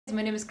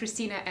My name is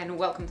Christina and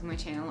welcome to my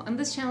channel. On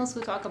this channel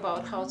we talk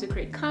about how to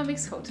create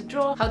comics, how to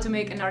draw, how to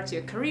make an art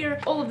your career,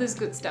 all of this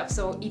good stuff.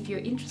 So if you're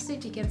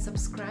interested, you can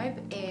subscribe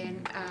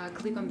and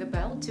click on the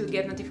bell to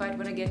get notified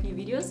when I get new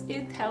videos.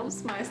 It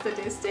helps my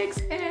statistics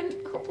and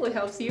hopefully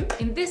helps you.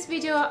 In this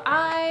video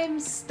I'm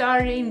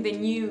starting the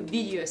new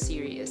video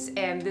series,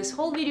 and this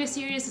whole video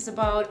series is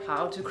about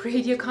how to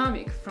create your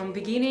comic from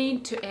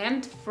beginning to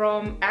end,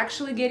 from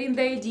actually getting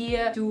the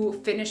idea to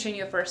finishing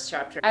your first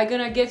chapter. I'm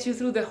gonna get you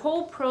through the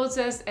whole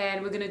process,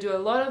 and we're gonna do a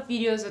lot of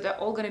videos that are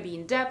all gonna be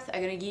in depth.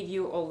 I'm gonna give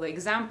you all the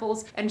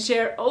examples and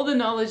share all the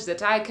knowledge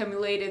that I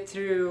accumulated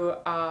through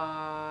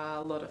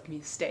a lot of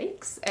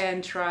mistakes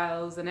and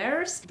trials and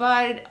errors.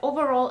 But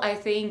overall, I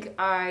think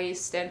I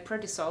stand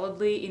pretty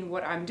solidly in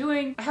what I'm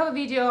doing. I have a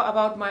video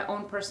about my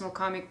own personal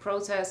comic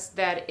process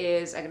that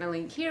is, I'm gonna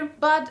link here.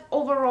 But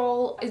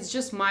overall, it's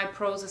just my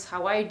process,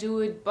 how I do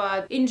it.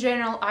 But in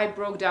general, I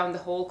broke down the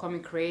whole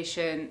comic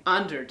creation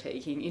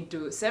undertaking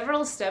into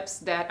several steps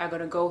that I'm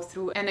gonna go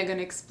through, and I'm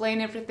gonna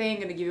explain everything,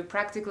 I'm gonna give you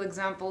practical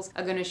examples,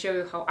 I'm gonna show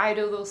you how I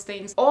do those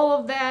things, all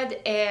of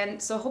that.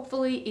 And so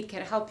hopefully it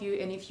can help you.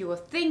 And if you are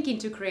thinking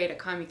to create a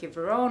comic of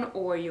your own,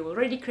 or you're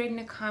already creating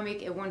a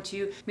comic and want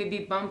to maybe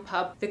bump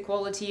up the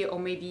quality, or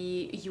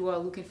maybe you are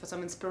looking for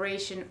some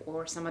inspiration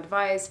or some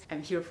advice,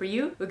 I'm here for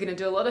you. We're gonna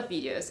do a lot of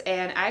videos,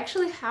 and I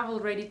actually have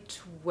already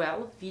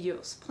 12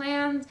 videos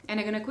planned, and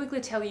I'm gonna quickly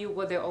tell you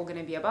what they're all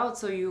gonna be about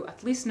so you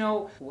at least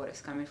know what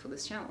is coming for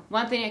this channel.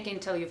 One thing I can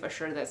tell you for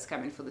sure that's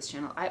coming for this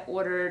channel,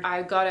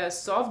 I got a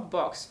soft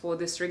box for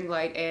this ring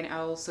light, and I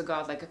also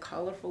got like a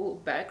colorful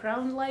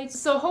background light.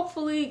 So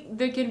hopefully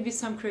there can be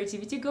some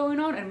creativity going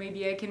on, and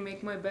maybe I can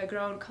make my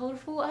background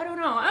colorful. I don't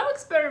know, I'm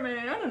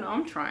experimenting, I don't know,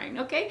 I'm trying,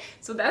 okay?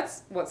 So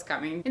that's what's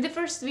coming. In the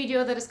first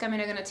video that is coming,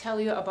 I'm gonna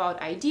tell you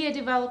about idea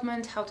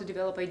development, how to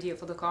develop idea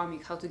for the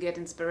comic, how to get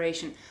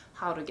inspiration,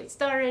 how to get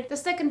started. The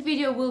second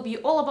video will be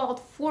all about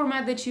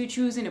format that you're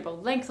choosing,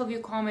 about length of your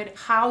comic,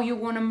 how you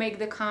want to make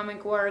the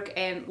comic work,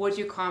 and what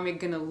your comic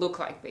gonna look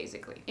like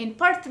basically. In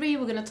part 3,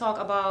 we're gonna talk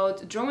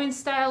about drawing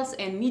styles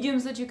and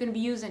mediums that you can be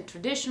using,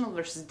 traditional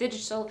versus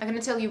digital. I'm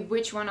gonna tell you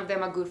which one of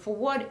them are good for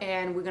what,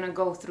 and we're gonna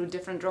go through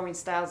different drawing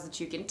styles that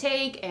you can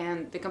take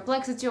and the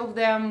complexity of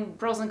them,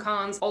 pros and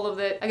cons, all of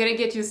that. I'm gonna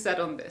get you set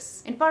on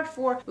this. In part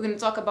 4, we're gonna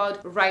talk about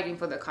writing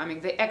for the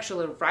comic, the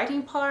actual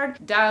writing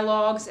part,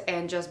 dialogues,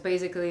 and just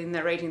basically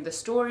narrating the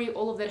story,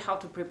 all of that, how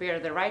to prepare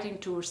the writing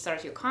to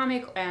start your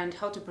comic, and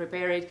how to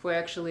prepare it for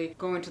actually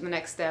going to the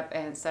next step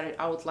and start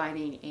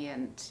outlining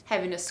and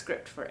having a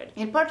script for it.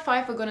 In part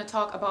 5, we're going to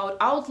talk about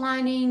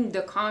outlining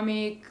the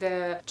comic,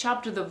 the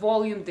chapter, the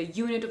volume, the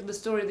unit of the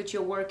story that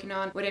you're working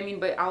on. What I mean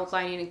by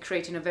outlining and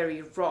creating a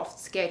very rough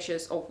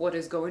sketches of what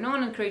is going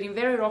on, and creating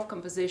very rough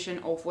composition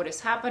of what is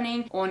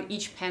happening on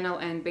each panel,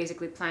 and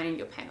basically planning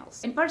your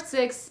panels. In part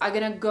 6, I'm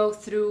gonna go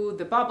through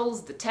the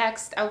bubbles, the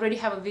text. I already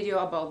have a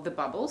video about the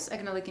bubbles, I'm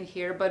gonna link in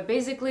here, but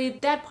basically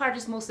that part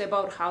is mostly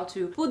about how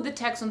to put the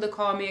text on the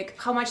comic,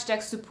 how much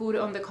text to put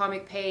on the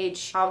comic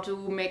page, how to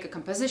make a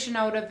composition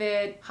out of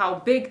it, how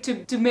big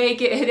to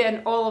make it,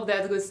 and all of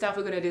that good stuff.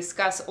 We're gonna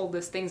discuss all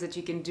these things that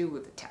you can do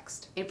with the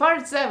text. In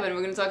part 7,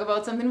 we're gonna talk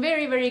about something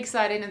very, very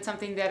exciting and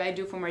something that I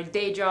do for my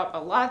day job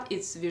a lot.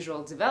 It's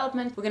visual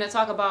development. We're gonna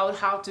talk about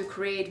how to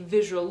create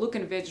visual look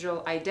and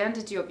visual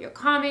identity of your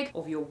comic,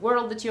 of your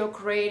world that you're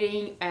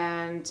creating,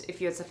 and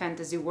if it's a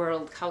fantasy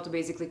world, how to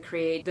basically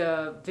create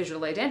the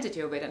visual identity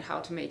of it and how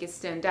to make it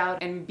stand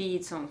out and be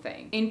its own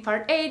thing. In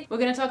part 8, we're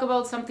gonna talk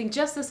about something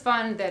just as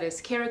fun, that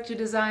is character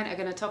design. I'm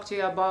gonna talk to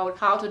you about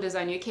how to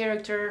design your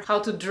character, how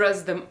to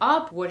dress them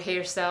up, what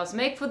hairstyles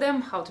make for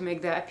them, how to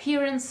make their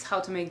appearance,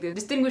 how to make them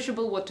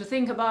distinguishable, what to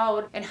think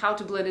about, and how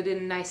to blend it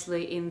in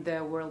nicely in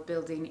the world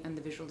building and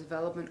the visual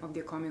development of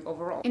your comic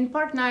overall. In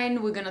part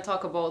 9, we're gonna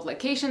talk about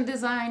location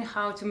design,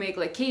 how to make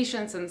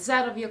locations and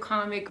set of your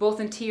comic,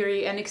 both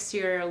interior and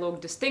exterior, look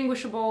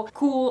distinguishable,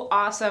 cool,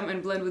 awesome,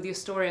 and blend with your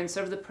story and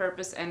serve the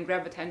purpose and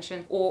grab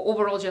attention, or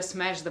overall just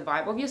match the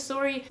vibe of your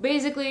story.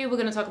 Basically, we're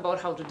gonna talk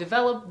about how to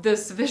develop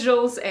these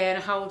visuals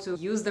and how to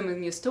use them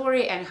in your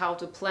story, and how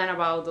to plan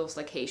about those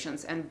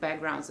locations and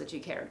backgrounds that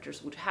your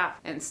characters would have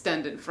and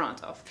stand in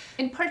front of.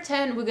 In part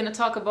 10, we're gonna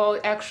talk about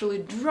actually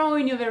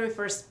drawing your very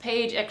first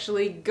page,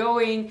 actually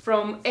going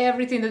from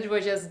everything that we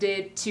just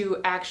did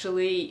to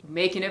actually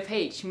making a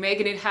page,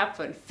 making it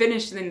happen,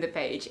 finishing the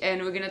page.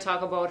 And we're gonna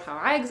talk about how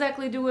I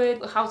exactly do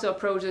it, how to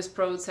approach this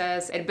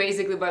process, and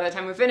basically by the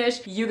time we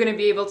finish, you're gonna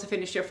be able to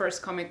finish your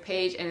first comic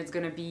page, and it's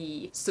gonna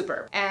be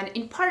superb. And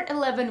in part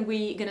 11,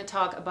 we're gonna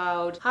talk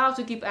about how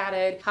to keep at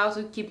it, how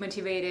to keep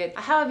motivated.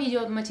 I have a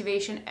video on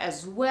motivation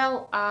as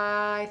well,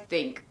 I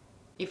think.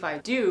 If I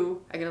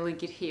do, I'm gonna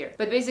link it here.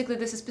 But basically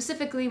this is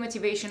specifically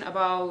motivation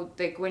about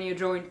like when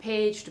you're drawing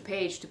page to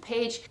page to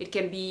page, it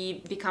can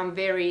become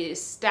very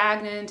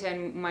stagnant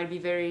and might be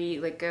very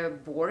like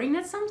boring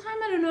at some time.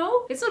 I don't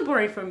know. It's not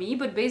boring for me,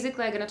 but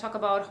basically I'm gonna talk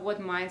about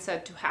what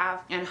mindset to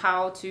have and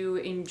how to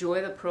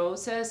enjoy the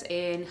process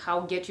and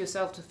how get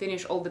yourself to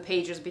finish all the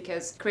pages,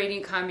 because creating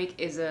a comic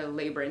is a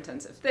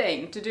labor-intensive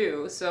thing to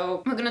do.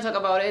 So we're gonna talk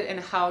about it and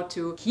how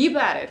to keep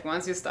at it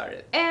once you start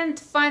it. And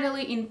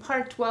finally, in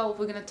part 12,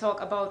 we're gonna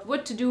talk about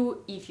what to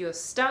do if you're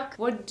stuck,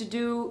 what to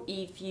do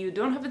if you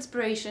don't have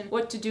inspiration,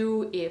 what to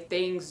do if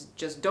things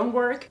just don't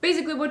work,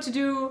 basically what to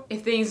do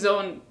if things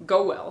don't go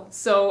well.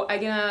 So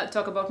I'm gonna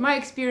talk about my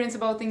experience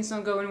about things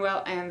not going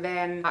well, and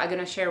then I'm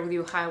gonna share with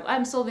you how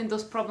I'm solving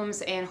those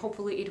problems, and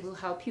hopefully it will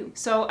help you.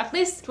 So at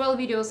least 12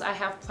 videos I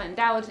have planned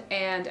out,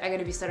 and I'm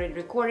gonna be started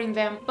recording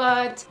them,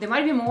 but there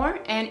might be more.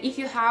 And if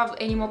you have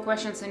any more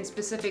questions and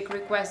specific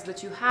requests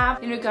that you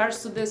have in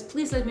regards to this,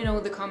 please let me know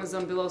in the comments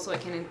down below so I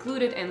can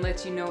include it and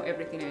let you know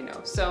everything I know.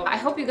 So I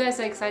hope you guys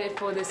are excited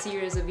for this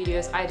series of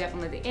videos. I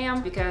definitely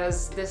am,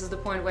 because this is the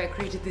point why I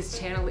created this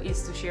channel,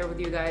 is to share with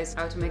you guys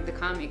how to make the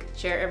comic,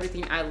 share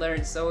everything I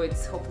learned, so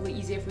it's hopefully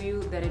easier for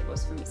you than it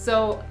was for me.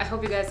 So I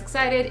hope you guys are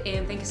excited,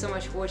 and thank you so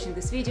much for watching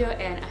this video,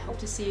 and I hope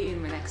to see you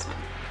in my next one.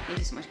 Thank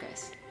you so much,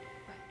 guys.